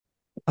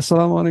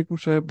আসসালামু আলাইকুম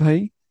সোহেব ভাই,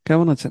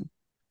 কেমন আছেন?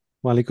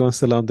 ওয়ালাইকুম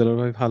আসসালাম দুলাল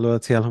ভাই, ভালো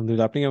আছি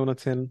আলহামদুলিল্লাহ। আপনি কেমন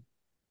আছেন?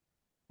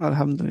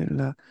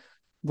 আলহামদুলিল্লাহ।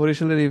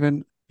 বরিশালের ইভেন্ট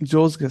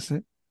জোস গেছে।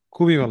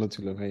 খুবই ভালো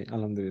ছিল ভাই,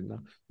 আলহামদুলিল্লাহ।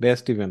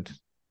 Best event.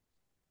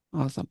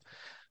 আসাম।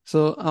 সো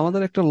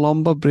আমাদের একটা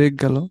লম্বা ব্রেক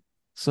গেল।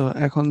 সো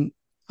এখন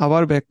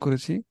আবার ব্যাক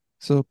করেছি।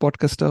 সো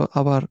পডকাস্টটা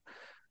আবার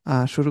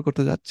শুরু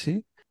করতে যাচ্ছি।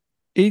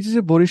 এই যে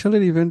যে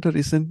বরিশালের ইভেন্টটা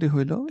রিসেন্টলি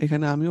হইলো,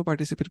 এখানে আমিও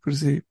পার্টিসিপেট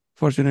করেছি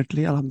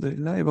ফরচুনেটলি,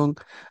 আলহামদুলিল্লাহ। এবং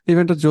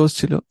ইভেন্টটা জোস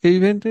ছিল। এই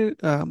ইভেন্টের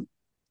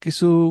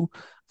কিছু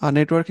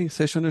নেটওয়ার্কিং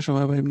সেশনের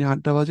সময় বা এমনি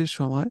আড্ডাবাজির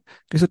সময়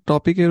কিছু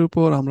টপিকের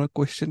উপর আমরা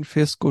কোয়েশ্চেন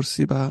ফেস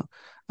করছি বা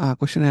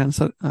কোয়েশ্চেন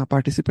অ্যান্সার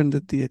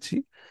পার্টিসিপেন্টদের দিয়েছি।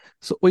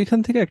 সো ওইখান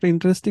থেকে একটা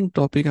ইন্টারেস্টিং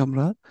টপিক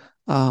আমরা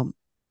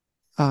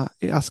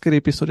এই আজকের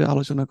এপিসোডে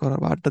আলোচনা করার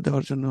বা আড্ডা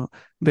দেওয়ার জন্য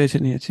বেছে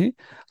নিয়েছি।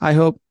 আই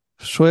হোপ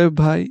শোয়েব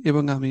ভাই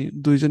এবং আমি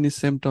দুইজনই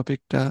সেম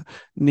টপিকটা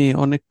নিয়ে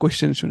অনেক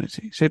কোয়েশ্চেন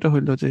শুনেছি। সেটা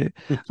হইলো যে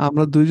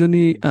আমরা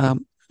দুইজনই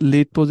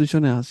লিড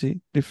পজিশনে আছি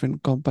ডিফারেন্ট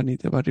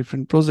কোম্পানিতে বা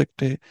ডিফারেন্ট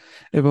প্রজেক্টে,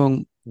 এবং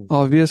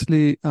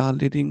অবভিয়াসলি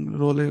লিডিং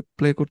রোলে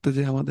প্লে করতে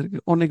যে আমাদেরকে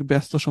অনেক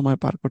ব্যস্ত সময়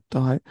পার করতে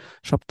হয়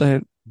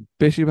সপ্তাহের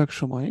বেশিরভাগ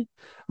সময়।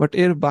 বাট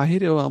এর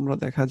বাহিরেও আমরা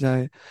দেখা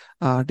যায়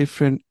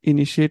ডিফারেন্ট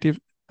ইনিশিয়েটিভ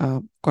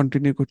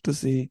কন্টিনিউ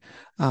করতেছি।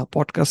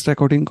 পডকাস্ট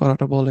রেকর্ডিং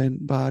করাটা বলেন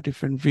বা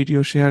ডিফারেন্ট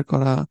ভিডিও শেয়ার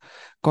করা,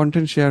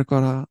 কন্টেন্ট শেয়ার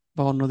করা,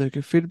 বা অন্যদেরকে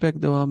ফিডব্যাক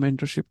দেওয়া,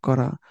 মেন্টরশিপ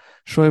করা।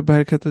 শোয়েব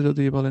ভাইয়ের ক্ষেত্রে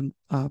যদি বলেন,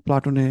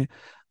 প্লাটুনে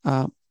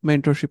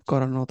মেন্টরশিপ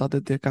করানো,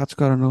 তাদের দিয়ে কাজ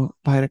করানো।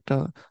 ভাইয়ের একটা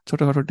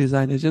ছোটখাটো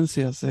ডিজাইন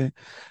এজেন্সি আছে,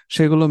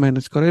 সেগুলো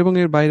ম্যানেজ করে। এবং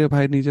এর বাইরে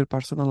ভাই নিজের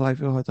পার্সোনাল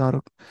লাইফে হয়তো আরো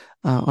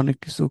অনেক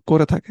কিছু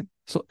করে থাকেন।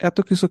 সো এত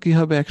কিছু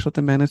কিভাবে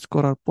একসাথে ম্যানেজ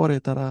করার পরে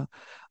তারা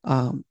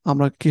আহ,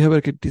 আমরা কিভাবে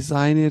আর কি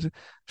ডিজাইনের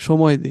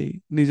সময় দেই,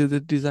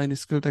 নিজেদের ডিজাইন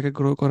স্কিলটাকে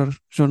গ্রো করার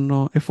জন্য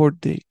এফোর্ট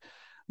দেই,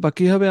 বা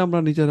কিভাবে আমরা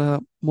নিজেরা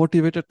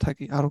মোটিভেটেড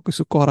থাকি আরো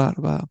কিছু করার,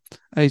 বা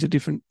এই যে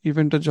ডিফারেন্ট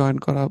ইভেন্টে জয়েন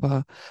করা বা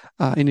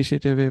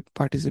ইনিশিয়েটিভে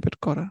পার্টিসিপেট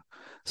করা।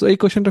 সো এই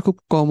কোশ্চেনটা খুব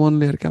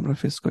কমনলি আর কি আমরা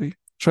ফেস করি।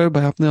 শোয়েব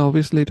ভাই, আপনি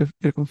অবভিয়াসলি এটা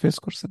এরকম ফেস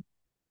করছেন।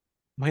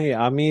 ভাই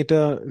আমি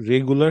এটা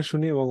রেগুলার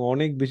শুনি এবং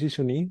অনেক বেশি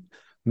শুনি।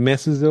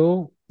 মেসেজেও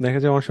দেখা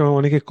যায়, অনেক সময়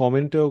অনেকে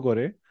কমেন্টেও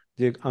করে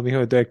যে আমি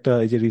হয়তো একটা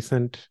এই যে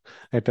রিসেন্ট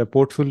একটা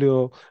পোর্টফোলিও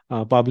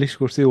পাবলিশ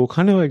করছি,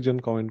 ওখানেও একজন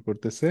কমেন্ট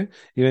করতেছে।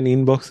 ইভেন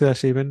ইনবক্সে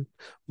আসে। ইভেন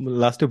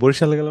লাস্টে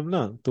বরিশালে গেলাম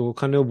না, তো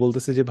ওখানেও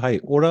বলতেছে যে ভাই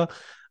ওরা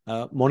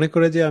মনে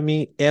করে যে আমি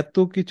এত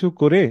কিছু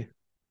করে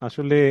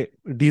আসলে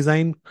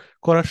ডিজাইন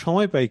করার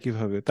সময় পাই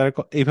কিভাবে। তারা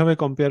এইভাবে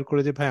কম্পেয়ার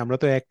করে যে ভাই আমরা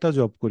তো একটা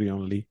জব করি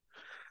অনলি।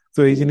 তো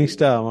এই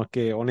জিনিসটা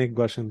আমাকে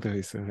অনেকবার শুনতে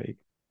হয়েছে ভাই।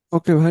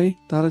 ওকে ভাই,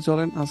 তাহলে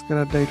চলেন আজকের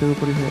আড্ডা এটার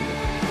উপরই হয়ে যাক।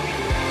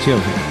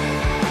 শিওর ভাই।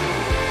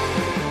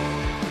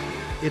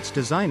 It's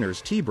designer's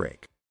tea break.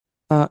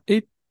 এই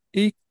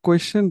এই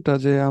কোয়েশ্চেনটা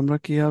যে আমরা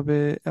কিভাবে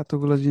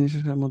এতগুলো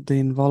জিনিসের মধ্যে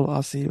ইনভলভ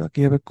আছি বা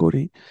কিভাবে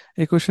করি,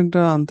 এই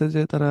কোয়েশ্চেনটা আনতে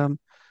যে তারা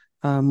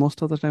মোস্ট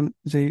অফ দ্য টাইম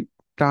যেই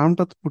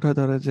টার্মটা উঠে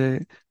ধরে যে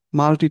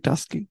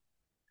মাল্টিটাস্কিং।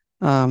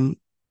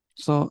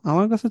 সো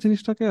আমার কাছে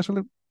জিনিসটাকে আসলে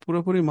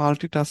পুরোপুরি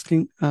মাল্টিটাস্কিং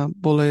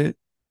বলে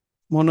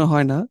মনে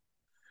হয় না।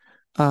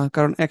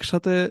 কারণ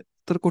একসাথে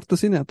তো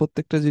করতেছি না,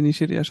 প্রত্যেকটা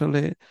জিনিসেরই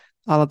আসলে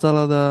আলাদা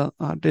আলাদা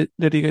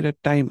ডেডিকেটেড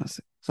টাইম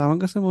আছে। তো আমার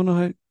কাছে মনে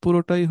হয়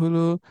পুরোটাই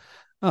হলো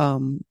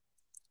আম,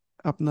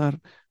 আপনার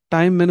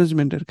টাইম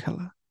ম্যানেজমেন্টের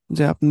খেলা,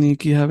 যে আপনি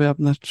কিভাবে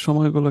আপনার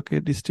সময়গুলোকে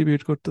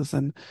ডিস্ট্রিবিউট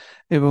করতেছেন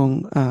এবং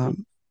আম,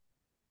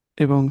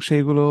 এবং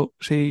সেইগুলো,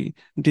 সেই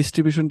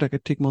ডিস্ট্রিবিউশনটাকে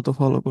ঠিক মতো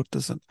ফলো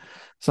করতেছেন।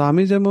 তো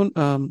আমি যেমন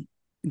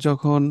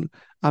যখন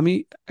আমি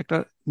একটা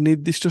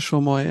নির্দিষ্ট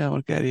সময়ে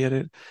আমার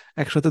ক্যারিয়ারের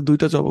একসাথে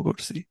দুইটা জব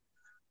করছি।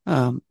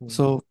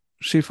 সো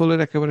শিফলের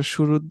একেবারে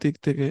শুরুর দিক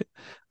থেকে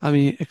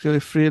আমি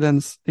অ্যাকচুয়ালি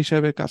ফ্রিল্যান্স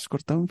হিসাবে কাজ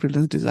করতাম,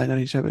 ফ্রিল্যান্স ডিজাইনার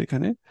হিসাবে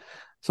এখানে।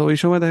 তো ওই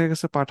সময় দেখা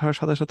গেছে পাঠার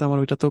সাথে সাথে আমার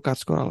ওইটাতেও কাজ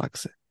করা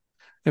লাগছে,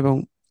 এবং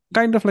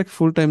kind of like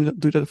full time,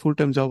 দুইটা ফুল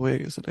টাইম জব হয়ে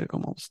গেছিল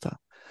এরকম অবস্থা।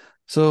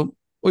 সো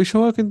ওই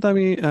সময় কিন্তু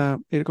আমি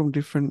এরকম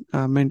ডিফারেন্ট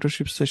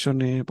মেন্টরশিপ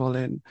সেশনে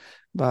বলেন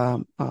বা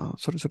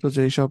ছোট ছোট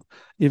যে সব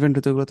ইভেন্ট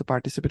হতে, ওগুলোতে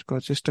পার্টিসিপেট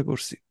করার চেষ্টা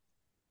করছি।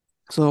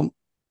 সো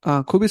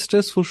খুবই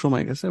স্ট্রেসফুল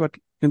সময় গেছে, বাট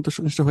কিন্তু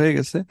জিনিসটা হয়ে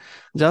গেছে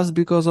জাস্ট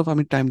বিকজ অফ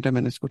আমি টাইমটা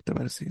ম্যানেজ করতে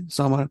পারছি। সো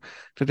আমার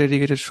একটা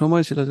ডেডিকেটেড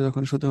সময় ছিল যে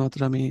যখন শুধুমাত্র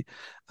আমি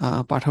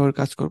পাঠাওয়ার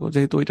কাজ করব,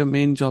 যেহেতু ওইটা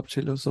মেইন জব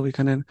ছিল। সো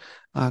ওইখানে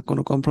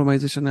কোনো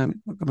কম্প্রোমাইজেশনে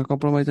আমি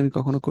কম্প্রোমাইজ আমি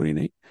কখনো করি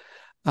নাই।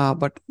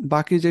 বাট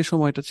বাকি যে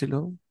সময়টা ছিল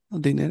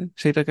দিনের,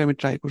 সেটাকে আমি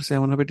ট্রাই করছি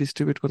এমনভাবে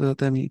ডিস্ট্রিবিউট করতে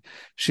যাতে আমি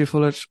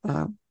শিফলের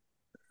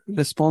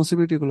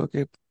রেসপন্সিবিলিটি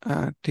গুলোকে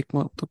ঠিক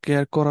মতো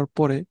কেয়ার করার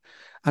পরে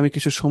আমি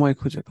কিছু সময়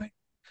খুঁজে পাই।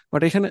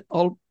 বাট এখানে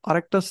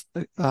আরেকটা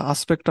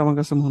আসপেক্ট আমার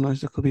কাছে মনে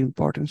হয়েছে খুব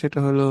ইম্পর্টেন্ট, সেটা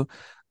হলো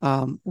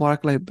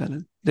ওয়ার্ক লাইফ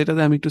ব্যালেন্স,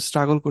 যেটাতে আমি একটু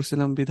স্ট্রাগল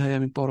করছিলাম বিধায়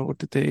আমি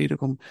পরবর্তীতে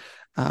এইরকম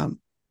আম,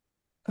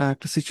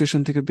 একটা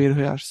সিচুয়েশন থেকে বের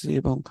হয়ে আসছি,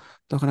 এবং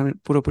তখন আমি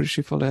পুরোপুরি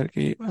ফলে আর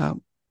কি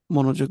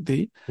মনোযোগ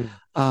দিই। হুম।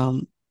 আম,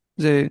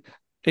 যে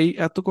এই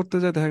এত করতে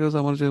যায় দেখা গেছে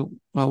আমার যে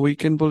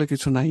উইকেন্ড বলে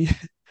কিছু নাই।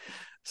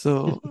 সো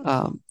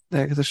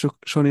দেখা গেছে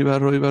শনিবার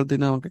রবিবার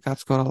দিনে আমাকে কাজ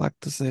করা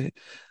লাগতেছে,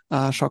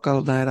 সকাল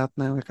নাই রাত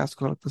নাই আমাকে কাজ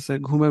করা লাগতেছে,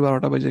 ঘুমের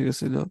 12টা বেজে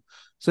গেছিল।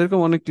 তো এরকম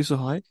অনেক কিছু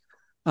হয়।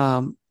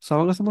 আম, so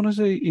আমার কাছে মনে হয়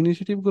যে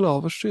ইনিশিয়েটিভ গুলো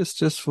অবশ্যই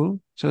স্ট্রেসফুল,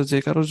 সেটা যে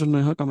কারোর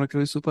জন্যই হোক, আমরা কেউ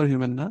সুপার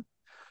হিউম্যান না।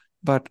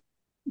 বাট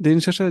দিন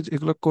শেষে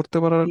এগুলো করতে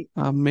পারার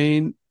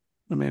মেইন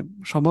মানে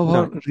সম্ভব না,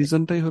 হওয়ার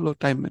রিজনটাই হলো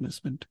টাইম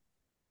ম্যানেজমেন্ট।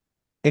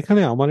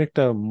 এখানে আমার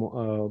একটা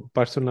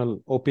পার্সোনাল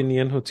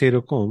ওপিনিয়ন হচ্ছে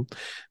এরকম,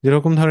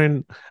 যেরকম ধরেন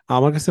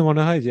আমার কাছে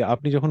মনে হয় যে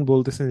আপনি যখন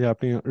বলতেছেন যে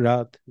আপনি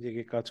রাত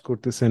জেগে কাজ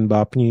করতেছেন বা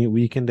আপনি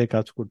উইকেন্ডে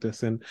কাজ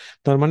করতেছেন,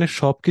 তার মানে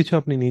সবকিছু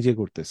আপনি নিজে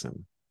করতেছেন,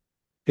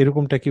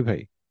 এরকমটা কি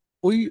ভাই?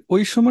 ওই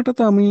ওই সময়টা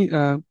তো আমি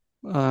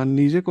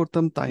নিজে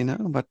করতাম তাই না,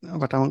 বাট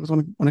বাট আমার কাছে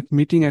অনেক অনেক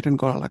মিটিং অ্যাটেন্ড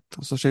করা লাগতো,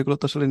 তো সেগুলো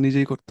তো আসলে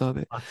নিজেই করতে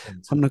হবে, আচ্ছা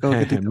আচ্ছা, অন্য কাউকে হ্যাঁ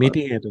হ্যাঁ, দিতে পারবো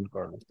মিটিং অ্যাটেন্ড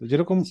করানো তো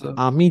যেরকম না। So,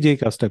 আমি যে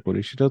কাজটা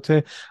করি সেটা হচ্ছে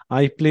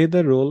I play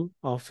the role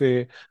of A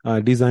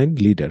design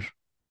leader.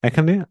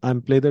 এখানে I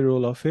play the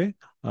role of A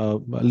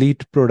lead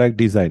product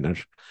designer.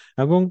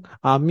 এবং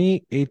আমি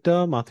এটা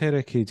মাথায়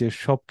রাখি যে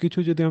সবকিছু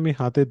যদি আমি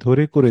হাতে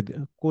ধরে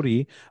করি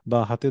বা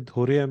হাতে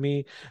ধরে আমি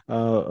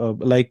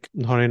লাইক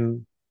ধরেন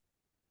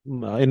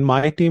in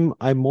my team,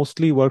 I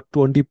mostly work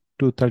 20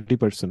 to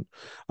 30%.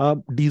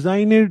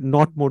 ডিজাইনের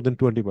নট মোর দেন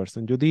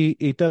 20%। যদি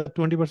এটা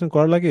 20%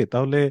 করা লাগে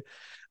তাহলে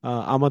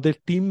আমাদের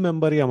টিম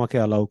মেম্বারই আমাকে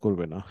অ্যালাউ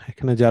করবে না,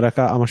 এখানে যারা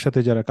আমার সাথে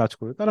যারা কাজ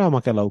করে তারা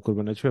আমাকে অ্যালাউ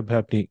করবে না যে, ভাই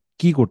আপনি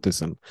কি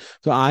করতেছেন।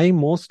 তো আই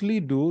মোস্টলি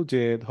ডু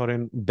যে ধরেন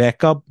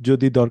ব্যাকআপ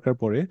যদি দরকার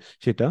পড়ে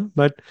সেটা,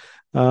 বাট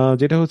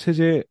যেটা হচ্ছে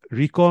যে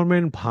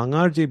রিকোয়ারমেন্ট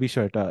ভাঙার যে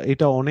বিষয়টা,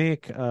 এটা অনেক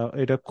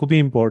এটা খুবই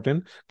ইম্পর্টেন্ট।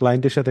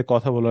 ক্লায়েন্টের সাথে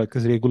কথা বলা,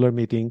 রেগুলার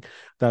মিটিং,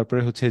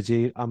 তারপরে হচ্ছে যে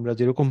আমরা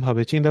যেরকম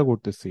ভাবে চিন্তা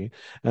করতেছি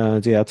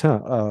যে আচ্ছা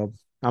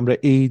আমরা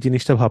এই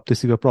জিনিসটা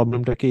ভাবতেছি বা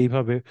প্রবলেমটাকে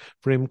এইভাবে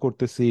ফ্রেম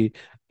করতেছি,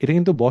 এটা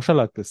কিন্তু বসা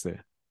লাগতেছে।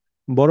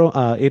 বড়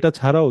এটা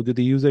ছাড়াও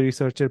যদি ইউজার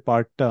রিসার্চের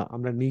পার্টটা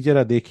আমরা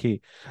নিজেরা দেখি,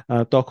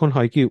 তখন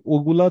হয় কি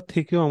ওগুলা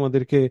থেকেও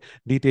আমাদেরকে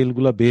ডিটেইল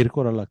গুলা বের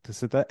করা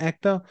লাগতেছে। তা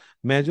একটা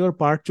মেজর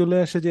পার্ট চলে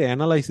আসে যে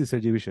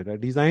অ্যানালাইসিসের যে বিষয়টা,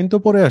 ডিজাইন তো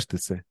পরে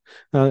আসতেছে।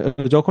 আহ,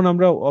 যখন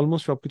আমরা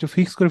অলমোস্ট সবকিছু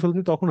ফিক্স করে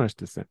ফেলছি তখন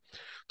আসতেছে।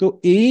 তো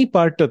এই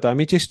পার্টটাতে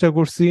আমি চেষ্টা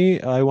করছি,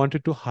 I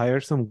wanted to higher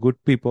some good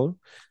people,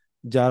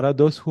 যারা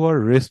those who R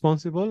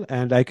responsible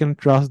and I can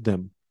trust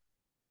them.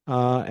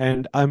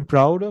 And I am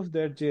proud of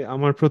that যে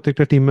আমার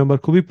প্রত্যেকটা টিম মেম্বার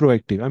খুবই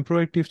প্রোয়েক্টিভ। আমি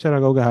প্রোয়েক্টিভ ছাড়া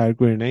কাউকে হায়ার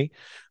করি নাই।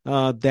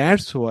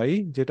 দ্যাটস ওয়াই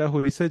যেটা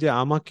হয়েছে যে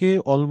আমাকে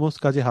অলমোস্ট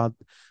কাজে হাত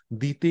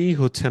দিতেই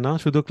হচ্ছে না,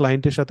 শুধু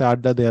ক্লায়েন্টের সাথে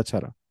আড্ডা দেওয়া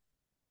ছাড়া।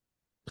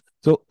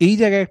 তো এই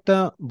জায়গায় একটা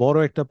বড়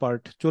একটা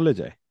পার্ট চলে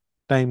যায়,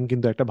 টাইম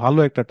কিন্তু একটা ভালো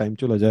একটা টাইম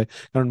চলে যায়।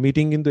 কারণ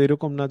মিটিং কিন্তু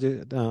এরকম না যে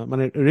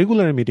মানে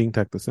রেগুলার মিটিং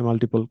থাকতেছে,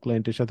 মাল্টিপল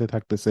ক্লায়েন্টের সাথে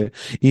থাকতেছে,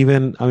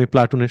 ইভেন আমি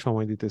প্লাটুনের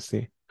সময় দিতেছি।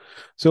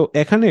 সো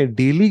এখানে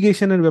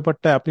ডেলিগেশনের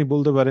ব্যাপারটা আপনি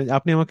বলতে পারেন,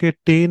 আপনি আমাকে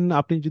 10,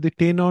 আপনি যদি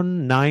 10 on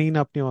 9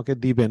 আপনি আমাকে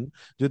দিবেন,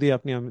 যদি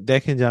আপনি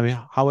দেখেন যে আমি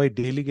how I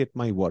delegate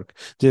my work,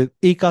 যে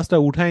এই কাজটা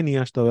উঠায় নিয়ে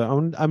আসতে হবে,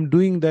 I am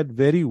doing that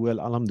very well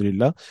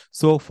আলহামদুলিল্লাহ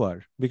so far,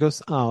 because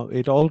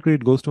it all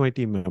credit goes to my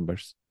team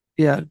members.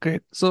 Yeah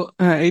great. So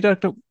হ্যাঁ, এটা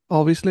একটা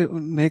অবভিয়াসলি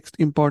নেক্সট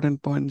ইম্পর্টেন্ট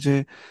পয়েন্ট যে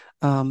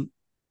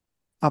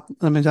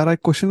মানে যারা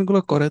কোশ্চেন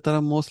গুলো করে তারা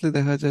মোস্টলি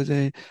দেখা যায় যে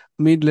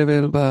মিড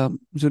লেভেল বা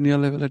জুনিয়র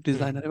লেভেলের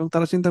ডিজাইনার, এবং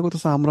তারা চিন্তা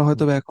করতেছে আমরা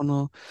হয়তো বা এখনো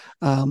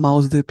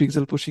মাউস দিয়ে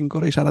পিক্সেল পুশিং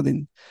করে সারাদিন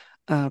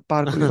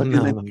পার করি বা না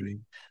ডিজাইন না করি।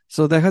 না।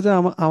 সো দেখা যায়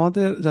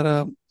আমাদের যারা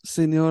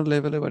সিনিয়র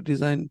লেভেলে বা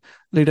ডিজাইন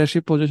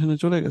লিডারশিপ পজিশনে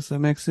চলে গেছে,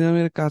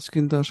 ম্যাক্সিমামের কাজ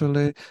কিন্তু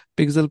আসলে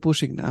পিক্সেল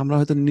পুশিং না। আমরা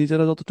হয়তো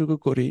নিজেরা যতটুকু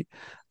করি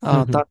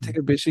হুম হুম তার হুম। থেকে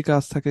বেশি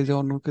কাজ থাকে যে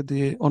অন্যকে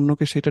দিয়ে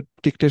অন্যকে সেটার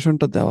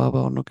ডিকটেশনটা দেওয়া বা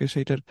অন্যকে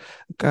সেইটার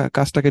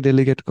কাজটাকে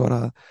ডেলিগেট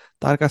করা,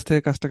 তার কাছ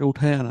থেকে কাজটাকে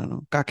উঠায় আনানো,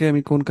 কাকে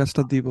আমি কোন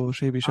কাজটা দিব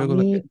সেই আমি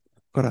বিষয়গুলোকে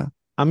করা।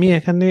 আমি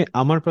এখানে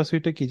আমার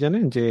পার্সপেক্টিভটা কি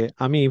জানেন, যে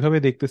আমি এইভাবে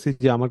দেখতেছি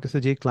যে আমার কাছে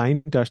যে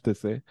ক্লায়েন্ট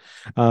আসতেছে,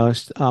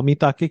 আমি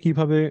তাকে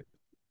কিভাবে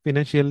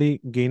ফিনান্সিয়ালি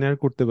গেইনার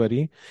করতে পারি,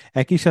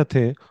 একই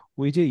সাথে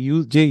ওই যে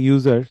যে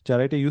ইউজার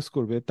যারা এটা ইউজ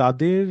করবে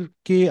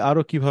তাদেরকে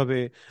আরো কিভাবে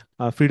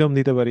ফ্রিডম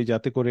দিতে পারি,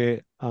 যাতে করে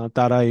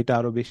তারা এটা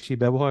আরো বেশি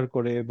ব্যবহার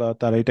করে বা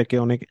তারা এটাকে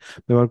অনেক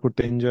ব্যবহার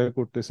করতে এনজয়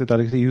করতেছে,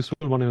 তাদের কাছে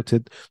ইউজফুল মনে হচ্ছে।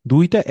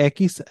 দুইটা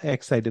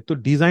এক সাইডে তো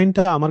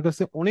ডিজাইনটা আমার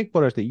কাছে অনেক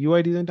পরে আসছে,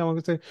 ইউআই ডিজাইনটা আমার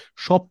কাছে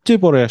সবচেয়ে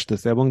পরে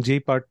আসতেছে, এবং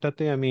যেই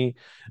পার্টটাতে আমি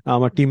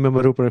আমার টিম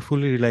মেম্বারের উপরে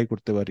ফুলি রিলাই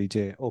করতে পারি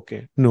যে okay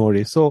no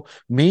worry. So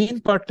main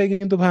পার্টটা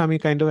কিন্তু ভাই আমি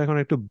কাইন্ড অফ এখন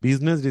একটু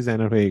বিজনেস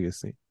ডিজাইনার হয়ে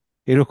গেছি,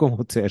 এরকম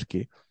হচ্ছে আর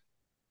কি।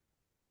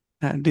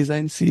 হ্যাঁ,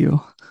 ডিজাইন সিইও।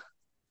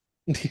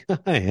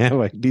 হ্যাঁ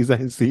ভাই,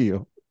 ডিজাইন সিইও।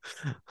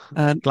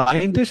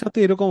 ক্লায়েন্টের সাথে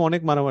এরকম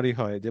অনেক মারামারি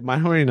হয়, যে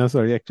মারামারি না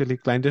সরি, অ্যাকচুয়ালি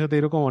ক্লায়েন্টের সাথে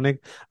এরকম অনেক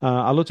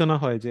আলোচনা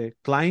হয় যে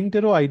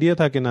ক্লায়েন্টেরও আইডিয়া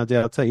থাকে না যে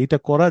আচ্ছা এটা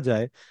করা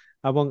যায়।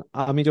 এবং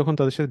আমি যখন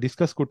তাদের সাথে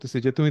ডিসকাস করতেছি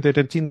যে তুমি তো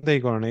এটা চিন্তাই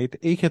করো না,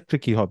 এই ক্ষেত্রে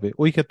কি হবে,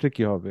 ওই ক্ষেত্রে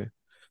কি হবে,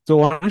 তো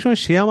অনেক সময়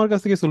সে আমার কাছ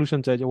থেকে সলিউশন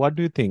চায় যে হোয়াট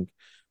ডু ইউ থিঙ্ক।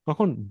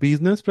 তখন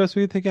বিজনেস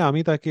পার্সপেক্টিভ থেকে আমি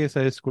তাকে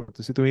সাজেস্ট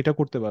করতেছি তুমি এটা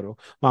করতে পারো,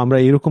 বা আমরা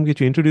এরকম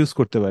কিছু ইন্ট্রোডিউস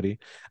করতে পারি।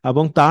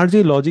 এবং তার যে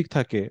লজিক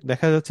থাকে,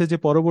 দেখা যাচ্ছে যে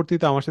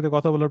পরবর্তীতে আমার সাথে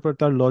কথা বলার পর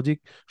তার লজিক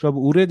সব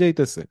উড়ে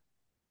যাইতেছে,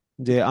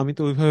 যে আমি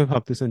তো ওইভাবে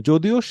ভাবতেছেন,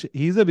 যদিও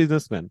হি ইজ এ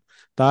বিজনেসম্যান,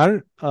 তার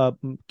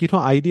কিছু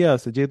আইডিয়া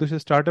আছে, যেহেতু সে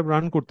স্টার্ট আপ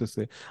রান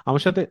করতেছে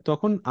আমার সাথে।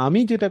 তখন আমি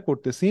যেটা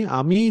করতেছি,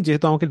 আমি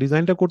যেহেতু আমাকে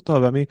ডিজাইনটা করতে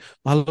হবে, আমি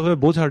ভালোভাবে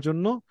বোঝার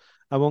জন্য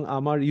এবং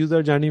আমার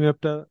ইউজার জার্নি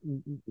ম্যাপটা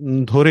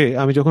ধরে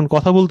আমি যখন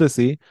কথা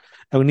বলতেছি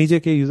এবং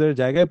নিজেকে ইউজারের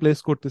জায়গায় প্লেস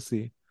করতেছি,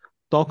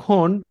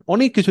 তখন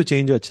অনেক কিছু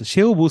চেঞ্জ হচ্ছে,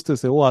 সেও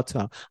বুঝতেছে ও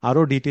আচ্ছা,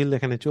 আরো ডিটেইল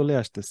এখানে চলে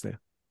আসতেছে।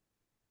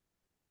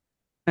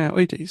 হ্যাঁ,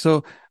 ওইটাই। সো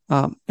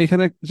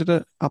এখানে যেটা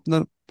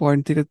আপনার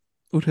পয়েন্ট থেকে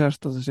উঠে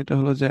আসতেছে সেটা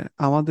হলো যে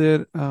আমাদের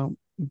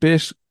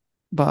বেশ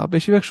বা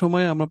বেশিরভাগ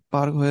সময় আমরা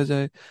পার হয়ে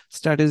যায়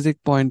স্ট্র্যাটেজিক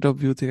পয়েন্ট অফ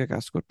ভিউ থেকে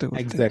কাজ করতে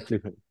করতে। এক্স্যাক্টলি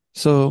ভাই।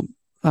 সো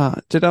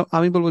যেটা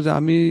আমি বলবো যে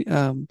আমি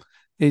আম,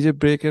 এই যে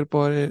ব্রেকের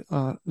পরে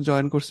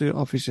জয়েন করছি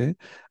অফিসে,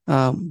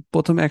 আম,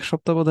 প্রথম এক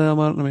সপ্তাহ বোধহয়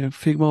আমার মানে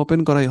ফিগমা ওপেন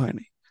করাই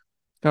হয়নি।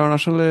 কারণ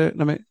আসলে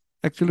মানে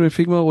অ্যাকচুয়ালি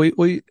ফিগমা ওই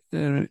ওই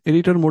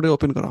এডিটর মোডে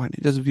ওপেন করা হয়নি,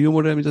 জাস্ট ভিউ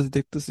মোডে আমি জাস্ট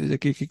দেখতেছি যে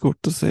কি কি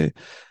করতেছে,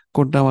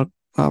 কোনটা আমার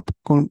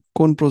কোন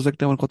কোন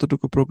প্রজেক্টে আমার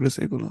কতটুকু প্রোগ্রেস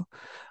এগুলো।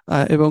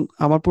 এবং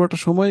আমার পুরোটা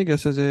সময়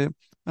গেছে যে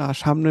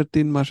সামনের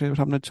 3 মাসে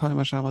সামনের 6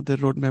 মাসে আমাদের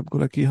রোড ম্যাপ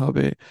গুলো কি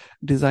হবে,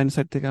 ডিজাইন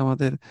সাইড থেকে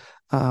আমাদের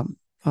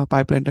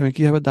পাইপলাইনটা আমি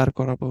কিভাবে দাঁড়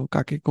করাবো,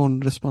 কাকে কোন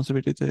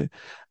রেসপন্সিবিলিটিতে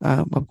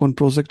বা কোন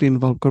প্রজেক্ট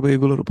ইনভলভ করবো,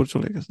 এগুলোর উপর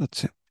চলে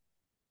যাচ্ছে।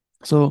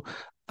 সো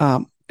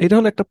এটা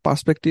হলো একটা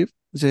পার্সপেক্টিভ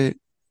যে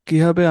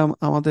কিভাবে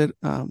আমাদের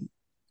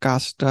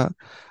কাজটা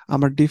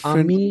আমরা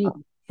ডিফারেন্ট আমি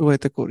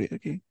ওয়েতে করি আর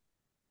কি।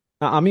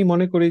 আমি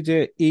মনে করি যে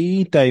এই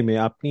টাইমে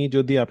আপনি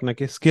যদি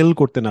আপনাকে স্কেল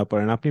করতে না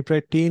পারেন, আপনি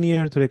প্রায় 10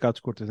 ইয়ার ধরে কাজ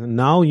করতেছেন,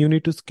 now you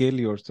need to scale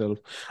yourself.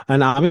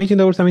 And আমি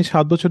চিন্তা করছি আমি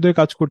 7 বছর ধরে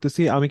কাজ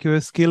করতেছি, আমি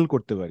কিভাবে স্কেল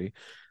করতে পারি।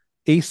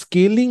 এই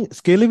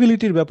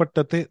স্কেলেবিলিটির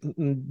ব্যাপারটাতে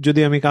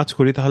যদি আমি কাজ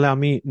করি, তাহলে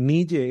আমি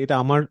নিজে, এটা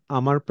আমার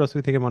আমার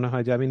পার্সপেক্টিভ থেকে মনে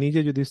হয় যে আমি নিজে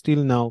যদি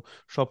স্টিল নাও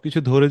সবকিছু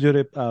ধরে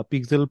ধরে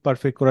পিক্সেল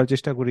পারফেক্ট করার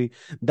চেষ্টা করি,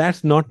 that's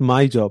not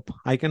my job.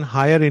 I can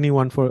higher any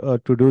one for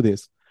to do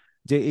this,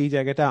 যে এই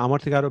জায়গাটা আমার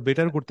থেকে আরো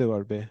বেটার করতে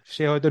পারবে,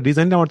 সে হয়তো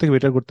ডিজাইনটা আমার থেকে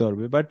বেটার করতে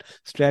পারবে, বাট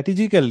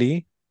স্ট্র্যাটেজিক্যালি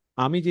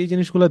আমি যেই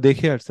জিনিসগুলো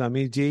দেখে আসছি,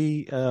 আমি যেই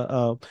আহ,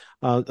 আহ,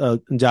 আহ, আহ,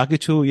 যা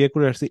কিছু ইয়ে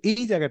করে আসছি,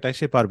 এই জায়গাটায়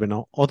সে পারবে না।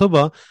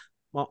 অথবা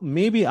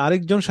মেবি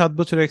আরেকজন 7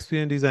 বছরের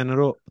এক্সপিরিয়েন্স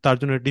ডিজাইনারও তার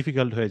জন্য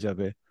ডিফিকাল্ট হয়ে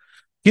যাবে।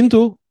 কিন্তু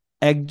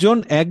একজন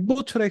 1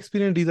 বছর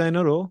এক্সপিরিয়েন্স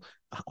ডিজাইনারও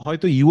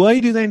হয়তো ইউআই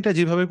ডিজাইনটা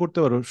যেভাবে করতে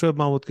পারো, শোয়েব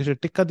মাহমুদকে সে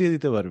টেক্কা দিয়ে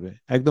দিতে পারবে।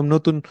 একদম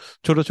নতুন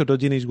ছোট ছোট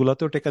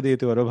জিনিসগুলোতেও টেক্কা দিয়ে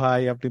দিতে পারো,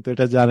 ভাই আপনি তো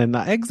এটা জানেন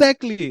না।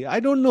 Exactly, I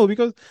don't know,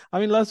 because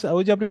আমি লাস্ট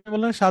ওই যে আপনি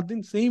বললেন 7 দিন,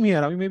 সেম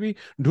হিয়ার, আমি মেবি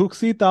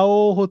ঢুকছি তাও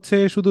হচ্ছে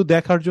শুধু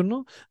দেখার জন্য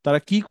তারা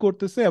কি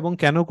করতেছে এবং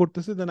কেন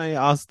করতেছে, then I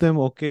ask them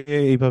okay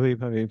এইভাবে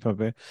এইভাবে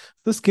এইভাবে।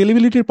 তো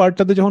স্কেলেবিলিটির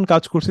পার্টটাতে যখন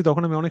কাজ করছি,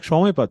 তখন আমি অনেক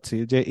সময় পাচ্ছি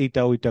যে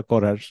এইটা ওইটা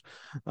করার।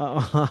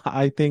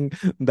 I think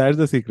that's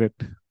the secret.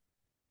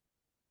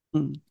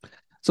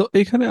 তো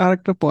এখানে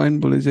আরেকটা পয়েন্ট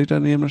বলি যেটা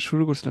নিয়ে আমরা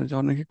শুরু করছিলাম, যে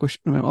অনেকে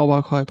মানে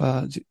অবাক হয় বা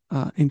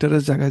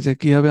ইন্টারেস্ট জাগায় যে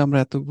কিভাবে আমরা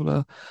এতগুলা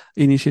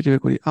ইনিশিয়েটিভ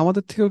করি।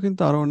 আমাদের থেকেও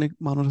কিন্তু আরো অনেক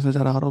মানুষ আছে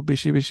যারা আরো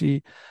বেশি বেশি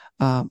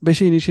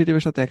বেশি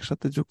ইনিশিয়েটিভের সাথে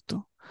একসাথে যুক্ত।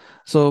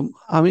 সো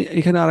আমি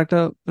এখানে আরেকটা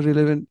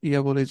রিলেভেন্ট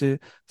বলি যে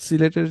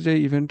সিলেটের যে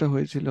ইভেন্টটা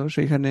হয়েছিল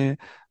সেখানে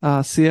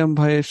সিএম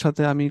ভাইয়ের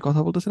সাথে আমি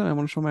কথা বলতেছিলাম,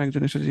 এমন সময়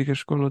একজন এসে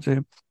জিজ্ঞেস করলো যে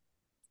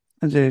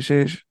যে সে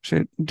সে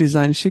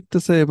ডিজাইন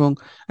শিখতেছে এবং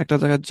একটা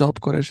জায়গায় জব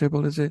করে। সে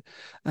বলে যে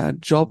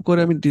জব করে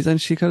আমি ডিজাইন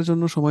শেখার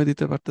জন্য সময়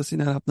দিতে পারতেছি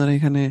না, আর আপনারা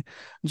এখানে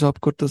জব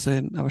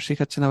করতেছেন আবার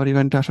শেখাচ্ছেন আবার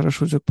ইভেন্টে আসার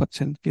সুযোগ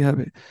পাচ্ছেন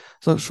কিভাবে।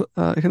 তো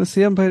এখানে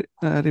সিএম ভাই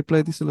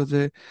রিপ্লাই দিছিল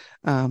যে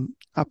আম,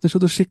 আপনি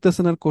শুধু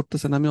শিখতেছেন আর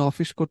করতেছেন, আমি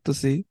অফিস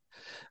করতেছি।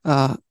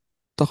 আহ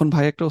তখন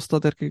ভাই একটা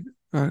ওস্তাদ আর কি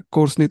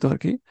কোর্স নিত আর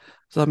কি।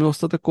 তো আমি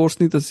ওস্তাদের কোর্স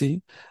নিতেছি,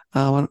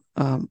 আমার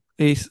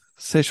এই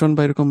সেশন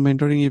বা এরকম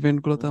মেন্টরিং ইভেন্ট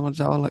গুলোতে আমার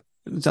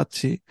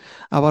যাচ্ছি,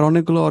 আবার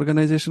অনেকগুলো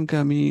অর্গানাইজেশনকে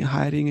আমি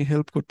হায়ারিং এ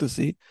হেল্প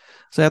করতেছি।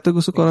 তো এত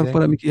কিছু করার পর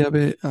আমি এক্স্যাক্টলি।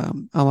 কিভাবে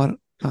আমার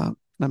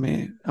মানে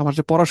আমার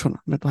যে পড়াশোনা,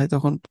 মানে ভাই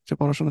তখন যে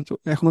পড়াশোনা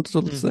এখনো তো হুম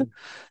চলতেছে, হুম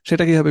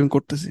সেটা কিভাবে আমি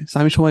করতেছি, তো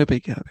আমি সময় পাই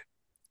কিভাবে।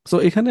 তো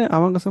এখানে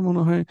আমার কাছে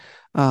মনে হয়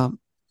আহ,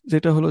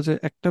 যেটা হলো যে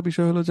একটা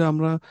বিষয় হলো যে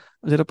আমরা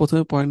যেটা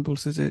প্রথমে পয়েন্ট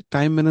বলছি যে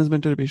টাইম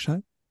ম্যানেজমেন্টের বিষয়।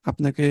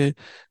 আপনাকে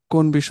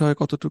কোন বিষয়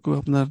কতটুকু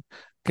আপনার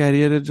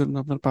ক্যারিয়ারের জন্য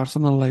আপনার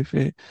পার্সোনাল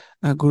লাইফে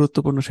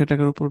গুরুত্বপূর্ণ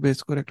সেটার উপর বেস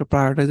করে একটা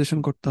প্রায়োরিটাইজেশন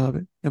করতে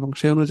হবে, এবং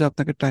সেই অনুযায়ী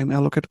আপনাকে টাইম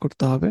অ্যালোকেট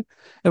করতে হবে,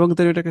 এবং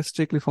then এটাকে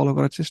স্ট্রিক্টলি ফলো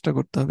করার চেষ্টা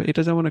করতে হবে।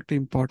 এটা যেমন একটা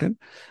ইম্পর্টেন্ট।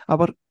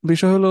 আবার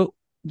বিষয় হলো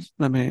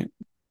মানে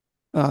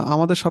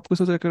আমাদের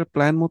সবকিছু যে একেবারে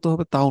প্ল্যান মতো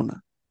হবে তাও না।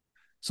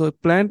 সো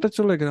প্ল্যানটা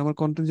চলে গেলে আমার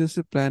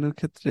কন্টিনজেন্সি প্ল্যানের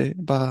ক্ষেত্রে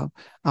বা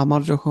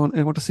আমার যখন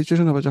এরকম একটা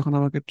সিচুয়েশন হবে যখন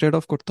আমাকে ট্রেড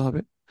অফ করতে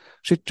হবে,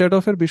 সেই ট্রেড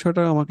অফের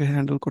বিষয়টা আমাকে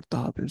হ্যান্ডেল করতে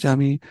হবে, যে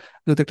আমি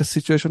যদি একটা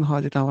সিচুয়েশন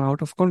হয় যেটা আমার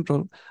আউট অফ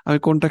কন্ট্রোল, আমি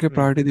কোনটাকে হুম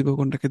প্রায়োরিটি দিব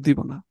কোনটাকে দিব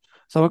না।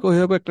 তো আমাকে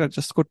ওইভাবে একটা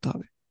অ্যাডজাস্ট করতে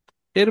হবে।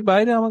 এর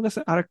বাইরে আমার কাছে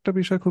আরেকটা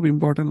বিষয় খুব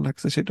ইম্পর্টেন্ট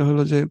লাগছে, সেটা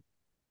হলো যে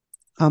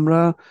আমরা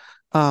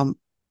আম,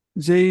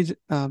 যেই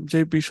যে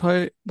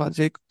বিষয়ে বা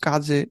যে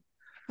কাজে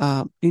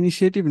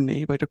ইনিশিয়েটিভ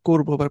নেই বা এটা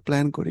করবো বা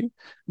প্ল্যান করি,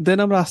 দেন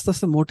আমরা আস্তে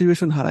আস্তে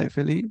মোটিভেশন হারাই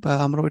ফেলি বা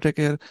আমরা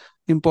ওইটাকে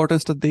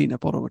ইম্পর্টেন্সটা দেই না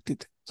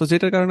পরবর্তীতে। তো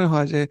যেটার কারণে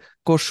হয় যে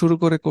কোর্স শুরু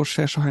করে কোর্স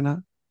শেষ হয় না,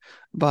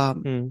 বা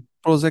হুম।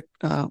 প্রজেক্ট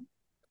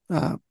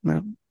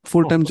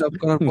ফুল টাইম জব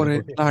করার পরে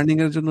ধরে। লার্নিং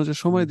এর জন্য যে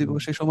সময় দিব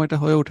হুম সেই সময়টা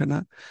হয়ে ওঠে না।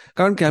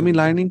 কারণ কি আমি হুম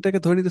লার্নিংটাকে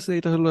ধরে নিতেছি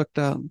এটা হলো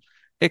একটা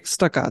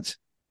এক্সট্রা কাজ,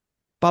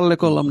 পারলে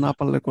করলাম হুম না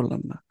পারলে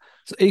করলাম না।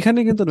 তো এইখানে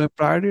কিন্তু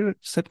প্রায়োরিটি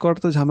সেট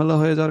করাতে ঝামেলা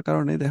হয়ে যাওয়ার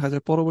কারণে দেখা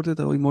যায়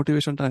পরবর্তীতে ওই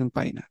মোটিভেশনটা আমি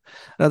পাই না।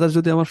 রাদার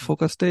যদি আমার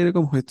ফোকাসটা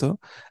এরকম হইতো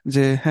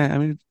যে হ্যাঁ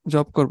আমি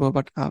জব করব,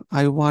 but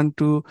I want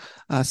to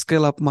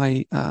scale up my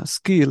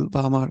skill বা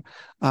আমার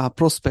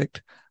প্রসপেক্ট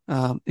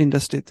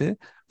ইন্ডাস্ট্রিতে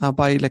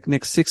বাই লাইক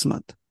নেক্সট 6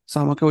 মান্থ। তো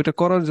আমাকে ওইটা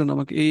করার জন্য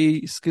আমাকে এই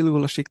স্কিল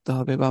গুলো শিখতে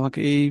হবে বা আমাকে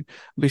এই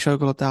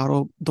বিষয়গুলোতে আরো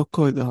দক্ষ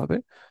হইতে হবে।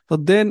 তো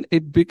দেন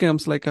it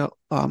becomes like a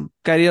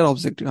career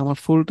objective, আমার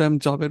ফুল টাইম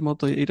জবের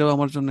মতো এটাও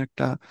আমার জন্য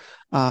একটা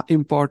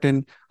ইম্পর্টেন্ট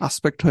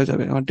আসপেক্ট হয়ে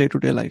যাবে আমার ডে টু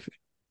ডে লাইফে।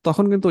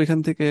 তখন কিন্তু ওইখান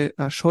থেকে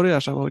সরে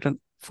আসা বা ওইটা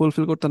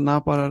ফুলফিল করতে না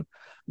পারার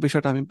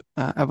বিষয়টা আমি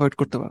অ্যাভয়েড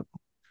করতে পারবো।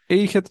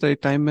 এই ক্ষেত্রে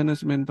টাইম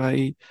ম্যানেজমেন্ট বা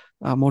এই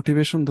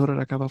মোটিভেশন ধরে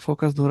রাখা বা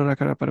ফোকাস ধরে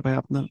রাখার ব্যাপারে ভাই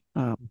আপনার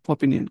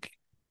অপিনিয়ন কি?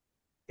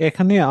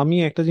 এখানে আমি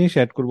একটা জিনিস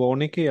অ্যাড করব,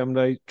 অনেকে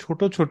আমরা এই ছোট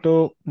ছোট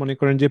মনে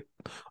করেন যে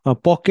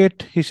পকেট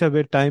হিসাবে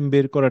টাইম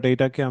বের করাটা,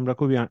 এটাকে আমরা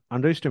খুবই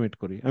আন্ডার এস্টিমেট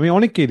করি। আমি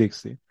অনেককেই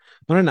দেখছি।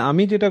 ধরেন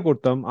আমি যেটা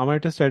করতাম, আমার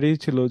একটা স্ট্র্যাটেজি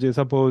ছিল যে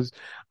সাপোজ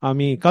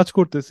আমি কাজ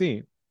করতেছি,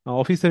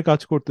 অফিসের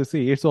কাজ করতেছি,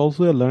 it's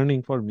also a learning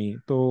for me.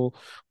 তো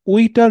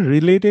ওইটার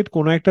রিলেটেড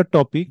কোনো একটা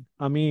টপিক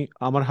আমি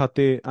আমার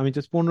হাতে, আমি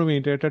জাস্ট 15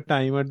 মিনিটের একটা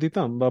টাইমার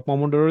দিতাম বা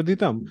পমোডোরো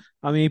দিতাম,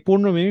 আমি এই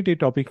 15 মিনিট এই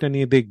টপিকটা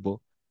নিয়ে দেখবো।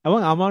 এবং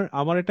আমার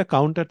আমার একটা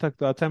কাউন্টার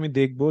থাকতো, আচ্ছা আমি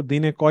দেখবো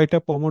দিনে কয়টা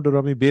পমোডোরো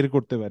আমি বের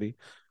করতে পারি।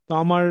 তো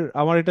আমার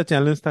আমার একটা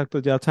চ্যালেঞ্জ থাকতো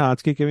যে আচ্ছা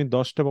আজকে কি আমি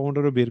 10টা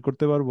পমোডোরো বের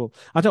করতে পারবো।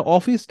 আচ্ছা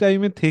অফিস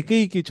টাইমে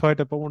থেকেই কি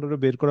 6টা পমোডোরো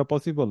বের করা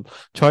পসিবল?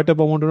 6টা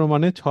পমোডোরো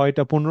মানে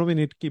 6টা 15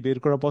 মিনিট কি বের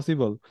করা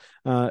পসিবল?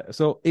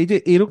 সো এই যে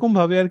এরকম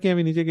ভাবে আর কি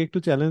আমি নিজেকে একটু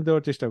চ্যালেঞ্জ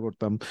দেওয়ার চেষ্টা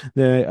করতাম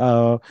যে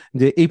আহ,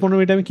 যে এই 15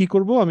 মিনিট আমি কি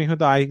করব। আমি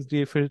হয়তো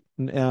আইএক্সডিএফ এর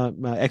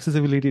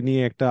অ্যাক্সেসিবিলিটি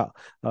নিয়ে একটা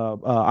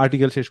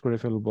আর্টিকেল শেষ করে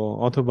ফেলবো,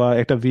 অথবা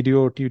একটা ভিডিও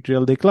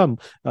টিউটোরিয়াল দেখলাম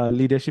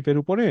লিডারশিপের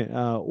উপরে,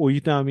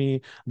 ওইটা আমি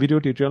ভিডিও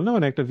টিউটোরিয়াল না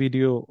মানে একটা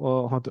ভিডিও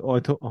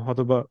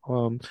অথবা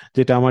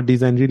যেটা আমার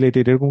ডিজাইন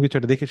রিলেটেড এরকম কিছু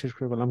একটা দেখে শেষ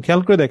করে ফেললাম।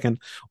 খেয়াল করে দেখেন,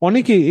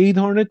 অনেকে এই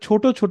ধরনের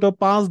ছোট ছোট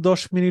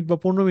 5-10 মিনিট বা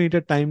 15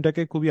 মিনিটের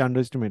টাইমটাকে খুবই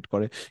আন্ডার এস্টিমেট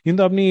করে।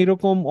 কিন্তু আপনি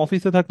এরকম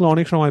অফিসে থাকলে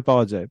অনেক সময়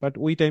পাওয়া যায়, বাট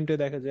ওই টাইমটা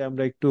দেখা যায়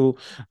আমরা একটু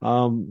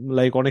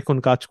লাইক অনেকক্ষণ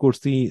কাজ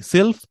করছি।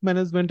 সেলফ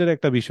ম্যানেজমেন্টের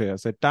একটা বিষয়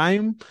আছে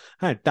টাইম।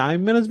 হ্যাঁ, টাইম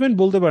ম্যানেজমেন্ট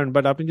বলতে পারেন,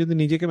 বাট আপনি যদি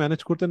নিজেকে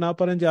ম্যানেজ করতে না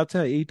পারেন যে আচ্ছা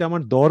এইটা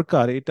আমার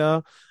দরকার, এটা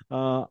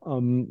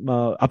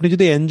আপনি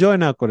যদি এনজয়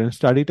না করেন,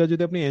 স্টাডিটা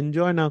যদি আপনি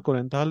এনজয় না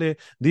করেন, তাহলে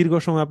দীর্ঘ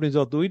সময় আপনি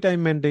যতই টাইম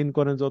মেনটেন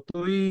করেন,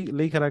 যতই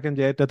লেখা রাখেন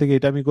যে এটা থেকে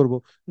এটা আমি করব,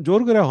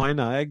 জোর করে হয়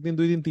না। 1 দিন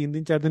 2 দিন 3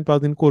 দিন 4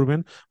 দিন করবেন,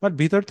 বাট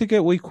ভিতর থেকে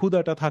ওই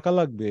ক্ষুধাটা থাকা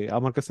লাগবে।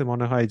 আমার কাছে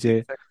মনে হয় যে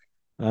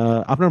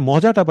আপনার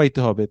মজাটা পাইতে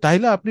হবে,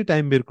 তাইলে আপনি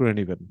টাইম বের করে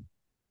নেবেন।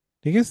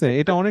 ঠিক আছে,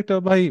 এটা অনেকটা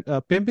ভাই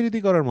প্রেম প্রীতি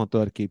করার মতো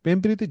আর কি। প্রেম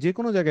প্রীতি যে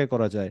কোনো জায়গায়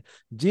করা যায়,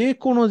 যে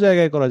কোনো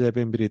জায়গায় করা যায়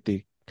প্রেম প্রীতি।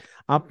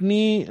 আপনি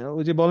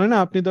ওই যে বলে না,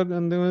 আপনি তো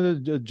দেখবেন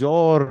যে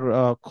জ্বর,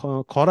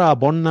 খরা,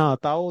 বন্যা,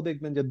 তাও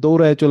দেখবেন যে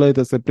দৌড়ায় চলে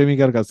যেতেছে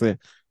প্রেমিকার কাছে।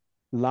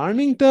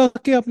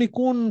 লার্নিংটাকে আপনি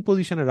কোন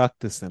পজিশনে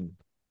রাখতেছেন?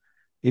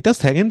 এটা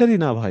সেকেন্ডারি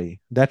না ভাই,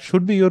 দ্যাট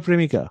শুড বি ইওর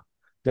প্রেমিকা,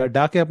 যার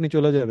ডাকে আপনি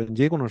চলে যাবেন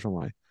যে কোনো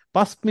সময়।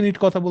 5 মিনিট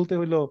কথা বলতে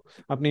হইলো,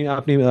 আপনি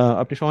আপনি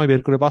আপনি সময়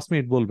বের করে 5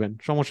 মিনিট বলবেন,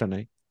 সমস্যা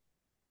নাই।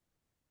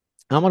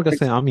 আমার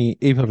কাছে আমি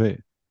এইভাবে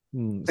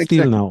still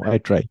exactly. Now I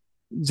try.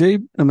 যেই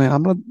মানে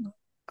আমরা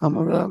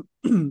আমরা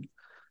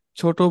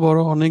ছোট বড়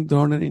অনেক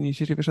ধরনের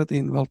ইনিশিয়েটিভের সাথে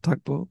ইনভলভ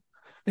থাকবো,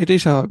 এটাই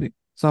স্বাভাবিক।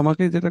 তো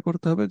আমাকে যেটা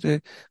করতে হবে যে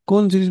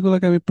কোন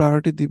জিনিসগুলোকে আমি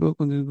প্রায়োরিটি দিব,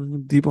 কোন জিনিসগুলো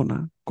দিব না,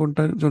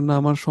 কোনটার জন্য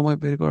আমার সময়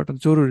বের করাটা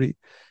জরুরি,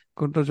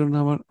 কোনটার জন্য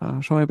আমার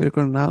সময় বের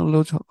করে না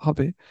হলেও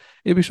হবে,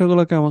 এই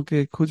বিষয়গুলোকে আমাকে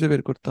খুঁজে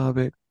বের করতে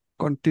হবে।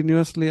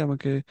 কন্টিনিউয়াসলি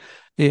আমাকে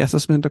এই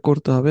অ্যাসেসমেন্টটা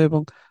করতে হবে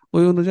এবং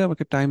ওই অনুযায়ী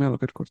আমাকে টাইম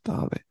অ্যালোকেট করতে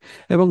হবে।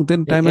 এবং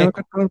দেন টাইম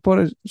অ্যালোকেট করার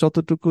পরে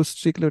যতটুকু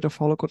স্ট্রিক্টলি ওটা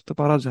ফলো করতে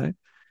পারা যায়,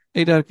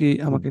 এটা আর কি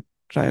হুম আমাকে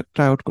ট্রাই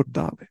ট্রাই আউট করতে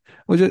হবে।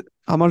 ওই যে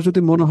আমার যদি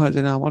মনে হয়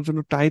যে না আমার জন্য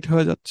টাইট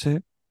হয়ে যাচ্ছে,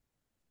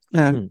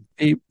 হ্যাঁ, হুম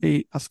এই এই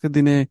আজকের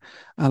দিনে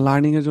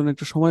লার্নিং এর জন্য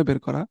একটু সময় বের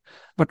করা,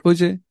 বাট ওই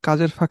যে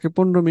কাজের ফাঁকে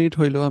 15 মিনিট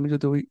হইলো আমি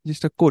যদি ওই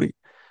জিনিসটা করি,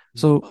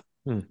 সো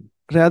হুম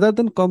রাদার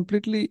দেন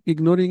কমপ্লিটলি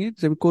ইগনোরিং ইট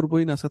যে আমি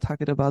করবোই না, আচ্ছা থাক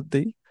এটা বাদ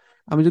দেই,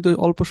 আমি যদি ওই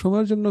অল্প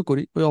সময়ের জন্য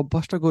করি ওই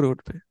অভ্যাসটা গড়ে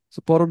উঠবে। So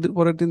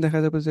পরের দিন দেখা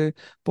যাবে যে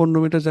 15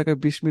 মিনিটের জায়গায়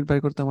 20 মিনিট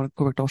ব্যয় করতে আমার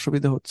খুব একটা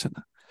অসুবিধা হচ্ছে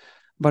না।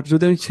 বাট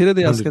যদি আমি ছেড়ে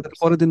দিই আজকে, হান্ড্রেড তার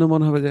পরের দিনও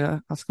মনে হবে যে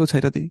আজকেও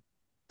ছেড়ে দিই,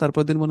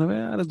 তারপর দিন মনে হবে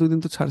আরে 2 দিন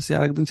তো ছাড়ছি,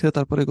 আরেকদিন ছেড়ে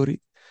তারপরে করি।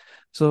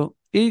 সো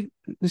এই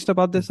জিনিসটা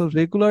বাদ দিয়ে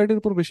রেগুলারিটির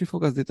উপর বেশি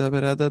ফোকাস দিতে হবে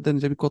রাদার দেন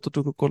যে আমি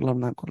কতটুকু করলাম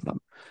না করলাম।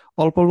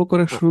 অল্প অল্প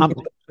করে শুরু পারসেন্ট।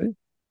 করতে হবে।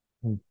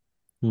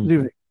 জি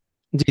ভাই।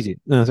 জি জি,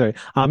 সরি।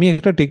 আমি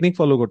একটা টেকনিক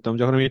ফলো করতাম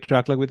যখন আমি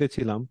ট্রাক লাগবেতে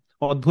ছিলাম।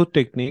 অদ্ভুত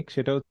টেকনিক,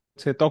 সেটা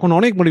হচ্ছে তখন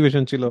অনেক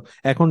মোটিভেশন ছিল।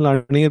 এখন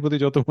লার্নিং এর প্রতি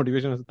যত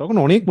মোটিভেশন আছে, তখন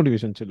অনেক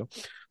মোটিভেশন ছিল।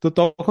 তো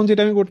তখন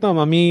যেটা আমি করতাম,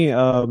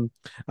 আহ,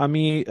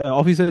 আমি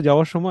অফিসে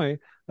যাওয়ার সময়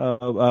আহ,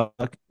 আহ,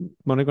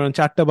 মনে করেন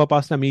 4টা বা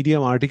 5টা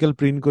মিডিয়াম আর্টিকেল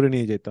প্রিন্ট করে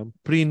নিয়ে যেতাম,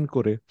 প্রিন্ট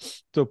করে।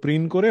 তো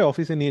প্রিন্ট করে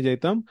অফিসে নিয়ে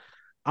যেতাম।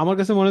 আমার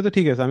কাছে মনে হতো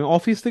ঠিক আছে, আমি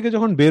অফিস থেকে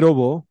যখন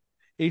বেরোবো,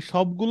 এই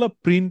সবগুলা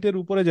প্রিন্টের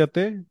উপরে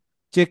যাতে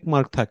চেক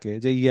মার্ক থাকে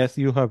যে yes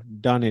you have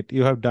done it,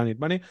 you have done it.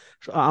 মানে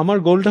আমার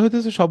গোলটা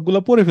হইতেছে সবগুলা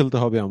পড়ে ফেলতে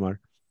হবে আমার।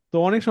 তো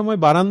অনেক সময়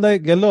বারান্দায়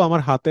গেলেও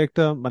আমার হাতে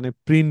একটা মানে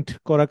প্রিন্ট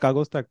করা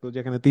কাগজ থাকতো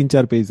যেখানে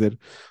 3-4 পেজের,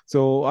 তো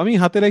আমি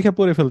হাতে রেখে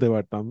পড়ে ফেলতে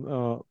পারতাম।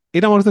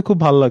 এটা আমার কাছে খুব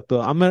ভালো লাগতো,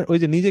 আমার ওই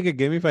যে নিজেকে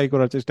গেমিফাই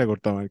করার চেষ্টা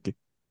করতাম আর কি।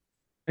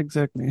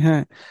 এক্স্যাক্টলি,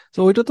 হ্যাঁ। তো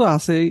ওইটা তো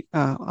আছেই।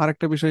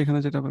 আরেকটা বিষয় এখানে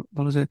যেটা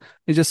বলো যে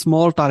এই যে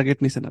স্মল টার্গেট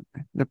নিছেন আপনি,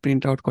 যে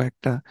প্রিন্ট আউট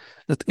কয়েকটা,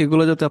 যাতে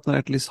এগুলো যাতে আপনার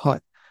অ্যাটলিস্ট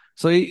হয়।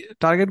 তো এই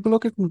টার্গেট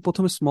গুলোকে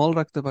প্রথমে স্মল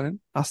রাখতে পারেন,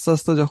 আস্তে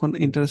আস্তে যখন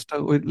হুম। ইন্টারেস্টটা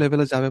ওই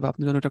লেভেলে যাবে বা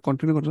আপনি যখন এটা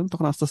কন্টিনিউ করছেন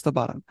তখন আস্তে আস্তে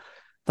বাড়ান,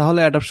 তাহলে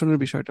অ্যাডাপশনের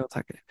বিষয়টাও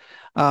থাকে।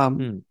 আম,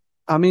 হুম।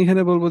 আমি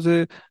এখানে বলবো যে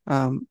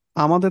আম,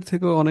 আমাদের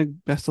থেকেও অনেক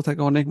ব্যস্ত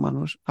থাকে অনেক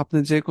মানুষ। আপনি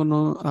যে কোনো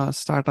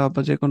স্টার্ট আপ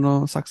বা যে কোনো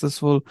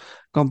সাকসেসফুল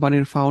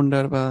কোম্পানির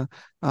ফাউন্ডার বা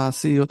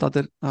সিইও,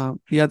 তাদের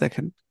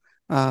দেখেন,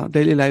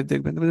 ডেইলি লাইফ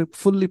দেখবেন,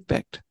 fully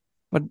packed,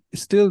 but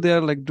still they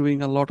R like doing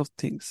a lot of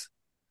things.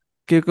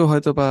 কেউ কেউ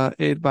হয়তো বা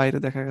এর বাইরে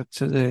দেখা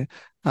যাচ্ছে যে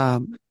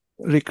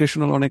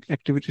রিক্রেশনাল অনেক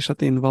অ্যাক্টিভিটির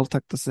সাথে ইনভলভ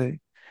থাকতেছে,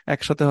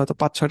 একসাথে হয়তো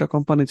 5-6টা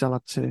কোম্পানি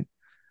চালাচ্ছে,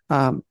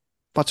 আম,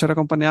 5-6টা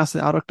কোম্পানি আছে,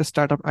 আরো একটা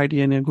স্টার্ট আপ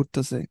আইডিয়া নিয়ে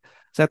ঘুরতেছে।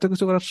 তো এত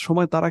কিছু করার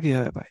সময় তারা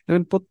কিভাবে পায়?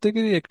 দেখবেন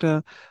প্রত্যেকেরই একটা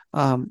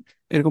আম,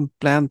 এরকম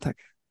প্ল্যান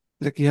থাকে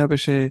যে কিভাবে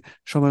সে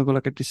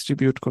সময়গুলোকে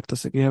ডিস্ট্রিবিউট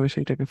করতেছে, কিভাবে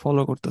সেইটাকে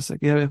ফলো করতেছে,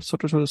 কিভাবে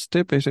ছোট ছোট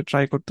স্টেপে সে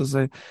ট্রাই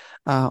করতেছে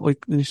ওই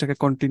জিনিসটাকে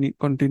কন্টিনিউ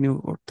কন্টিনিউ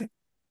করতে।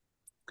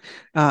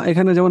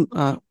 এখানে যেমন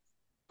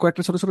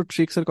কয়েকটা ছোট ছোট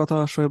ট্রিক্স এর কথা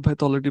শোয়েব ভাই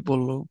তো অলরেডি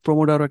বললো।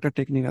 প্রোমোডারও একটা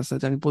টেকনিক আছে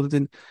যে আমি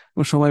প্রতিদিন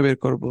সময় বের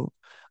করব,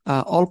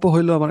 অল্প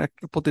হইলেও আমার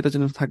একটা প্রতিটা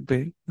জিনিস থাকবে।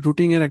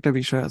 রুটিন এর একটা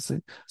বিষয় আছে।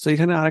 তো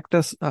এখানে আরেকটা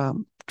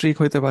ট্রিক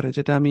হইতে পারে,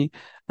 যেটা আমি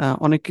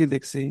অনেককেই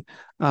দেখছি,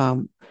 আম,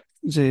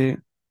 যে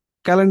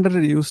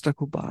ক্যালেন্ডারের ইউজটা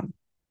খুব বাড়ান।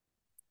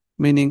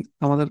 মিনিং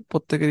আমাদের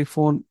প্রত্যেকেরই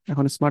ফোন,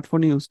 এখন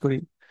স্মার্টফোন ইউজ করি,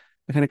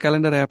 এখানে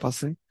ক্যালেন্ডার অ্যাপ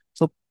আছে।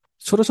 তো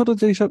ছোট ছোট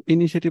যে সব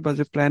ইনিশিয়েটিভ বা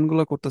যে প্ল্যান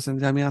গুলো করতেছেন,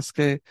 যে আমি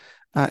আজকে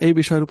এই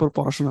বিষয়ের উপর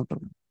পড়াশোনা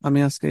করবো, আমি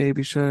আজকে এই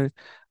বিষয়ে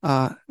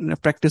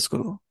প্র্যাকটিস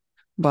করব,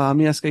 বা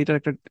আমি আজকে এইটার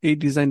একটা এই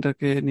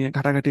ডিজাইনটাকে নিয়ে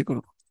ঘাটাঘাটি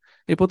করবো,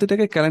 এই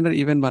প্রতিটাকে ক্যালেন্ডার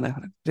ইভেন্ট বানায়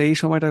ফেলেন যে এই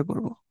সময়টা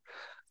করব।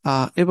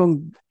 এবং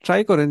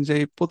ট্রাই করেন যে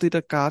এই প্রতিটা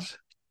কাজ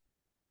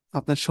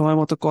আপনার সময়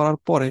মতো করার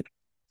পরে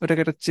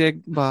ওটাকে একটা চেক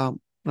বা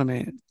মানে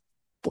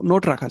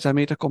নোট রাখা যে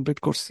আমি এটা কমপ্লিট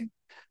করছি।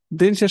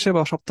 দিন শেষে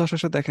বা সপ্তাহ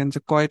শেষে দেখেন যে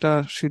কয়টা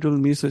শিডিউল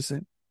মিস হয়েছে,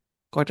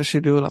 কয়টা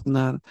শিডিউল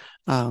আপনার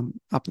আম,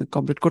 আপনি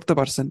কমপ্লিট করতে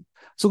পারছেন।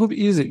 সো খুব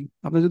ইজি।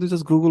 আপনি যদি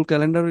জাস্ট গুগল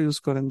ক্যালেন্ডার ইউজ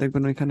করেন,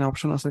 দেখবেন ওইখানে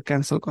অপশন আছে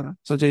ক্যান্সেল করা।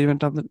 সো যে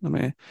ইভেন্টটা আপনি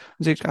মানে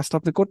যে কাজটা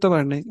আপনি করতে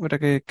পারেন নাই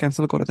ওটাকে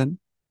ক্যান্সেল করে দেন।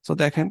 সো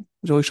দেখেন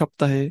যে ওই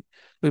সপ্তাহে,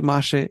 ওই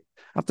মাসে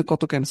আপনি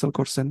কত ক্যান্সেল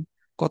করছেন,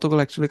 কতগুলো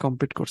অ্যাকচুয়ালি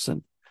কমপ্লিট করছেন।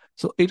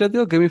 সো এটা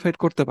দিয়েও গেমিফাইড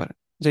করতে পারেন,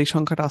 যে এই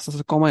সংখ্যাটা আস্তে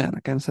আস্তে কমায় আনা,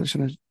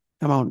 ক্যান্সেলেশনের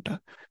অ্যামাউন্টটা,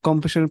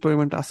 কম্পিটিশনের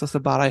পরিমাণটা আস্তে আস্তে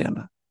বাড়ায়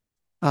আনা।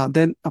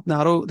 দেন আপনি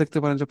আরো দেখতে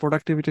পারেন যে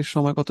প্রোডাক্টিভিটির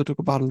সময়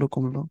কতটুকু বাড়লো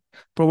কমলো।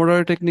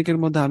 প্রোমোডারো টেকনিকের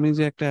মধ্যে আমি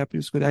যে একটা অ্যাপ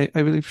ইউজ করি,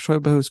 আই বিলিভ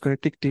শোয়েব ভাই ইউজ করে,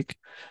 টিক,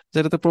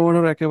 যেটাতে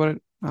প্রোমোডারো একেবারে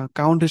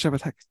কাউন্ট হিসাবে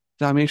থাকে,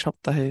 যে আমি এই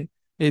সপ্তাহে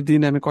এই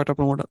দিনে আমি কয়টা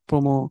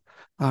প্রোমো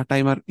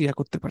টাইমার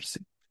করতে পারছি।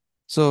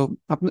 সো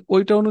আপনি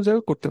ওইটা অনুযায়ী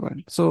করতে পারেন।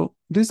 So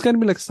this can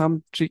be like some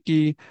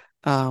tricky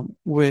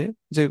way,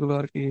 যেগুলো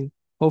আর কি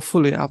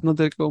হোপফুলি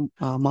আপনাদেরকেও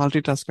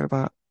মাল্টিটাস্কার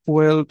বা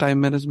ওয়েল টাইম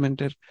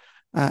ম্যানেজমেন্টের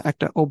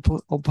একটা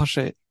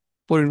অভ্যাসে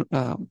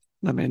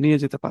মানে নিয়ে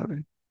যেতে পারবে।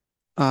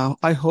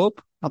 আই হোপ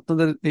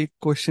আপনাদের এই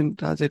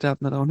কোয়েশ্চেনটা, যেটা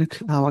আপনারা অনেক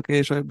আমাকে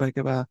শোয়েব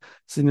ভাইকে বা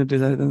সিনিয়র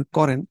ডিজাইনার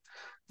করেন,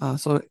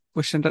 সো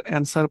কোয়েশ্চেনটার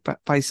অ্যান্সার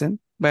পাইছেন,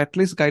 বা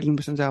অ্যাটলিস্ট গাইডলাইন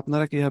পেয়েছেন যে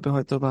আপনারা কিভাবে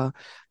হয়তো বা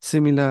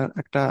সিমিলার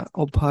একটা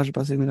অভ্যাস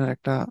বা সিমিলার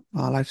একটা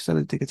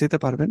লাইফস্টাইলের দিকে যেতে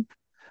পারবেন।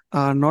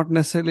 নট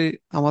নেসেসারিলি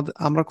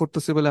আমরা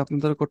করতেছি বলে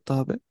আপনাদেরও করতে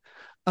হবে।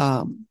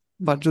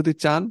 বাট যদি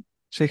চান,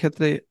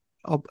 সেক্ষেত্রে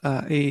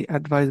এই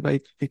অ্যাডভাইস বা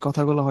এই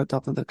কথাগুলো হয়তো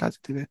আপনাদের কাজে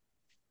দিবে।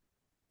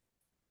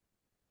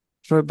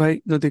 শোয়েব ভাই,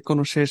 যদি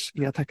কোনো শেষ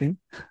থাকে।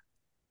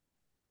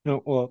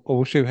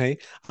 অবশ্যই ভাই,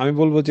 আমি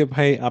বলবো যে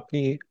ভাই আপনি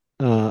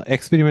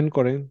এক্সপেরিমেন্ট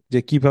করেন যে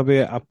কিভাবে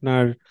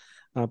আপনার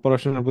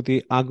পড়াশোনার প্রতি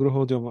আগ্রহ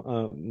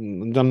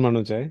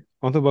জন্মানো যায়,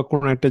 অথবা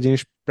কোনো একটা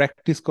জিনিস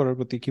প্র্যাকটিস করার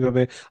প্রতি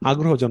কিভাবে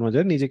আগ্রহ জন্মা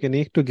যায়, নিজেকে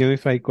নিয়ে একটু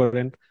গেমিফাই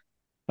করেন।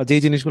 আর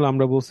যেই জিনিসগুলো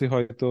আমরা বলছি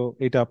হয়তো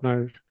এটা আপনার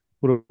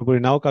পুরোপুরি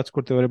নাও কাজ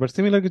করতে পারে, বাট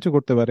সিমিলার কিছু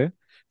করতে পারে,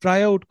 ট্রাই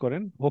আউট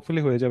করেন,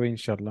 হোপফুলি হয়ে যাবে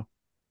ইনশাল্লাহ।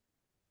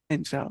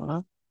 ইনশাআল্লাহ।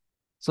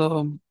 তো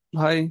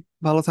ভাই,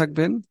 ভালো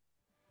থাকবেন,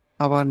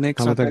 আবার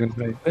নেক্সট ভালো আর থাকবেন দেখা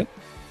ভাই। হবে।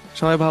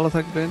 সবাই ভালো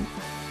থাকবেন।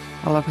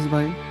 আল্লাহ হাফিজ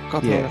ভাই,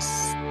 কথা হবে। ইয়েস,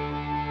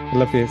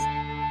 আল্লাহ হাফিজ।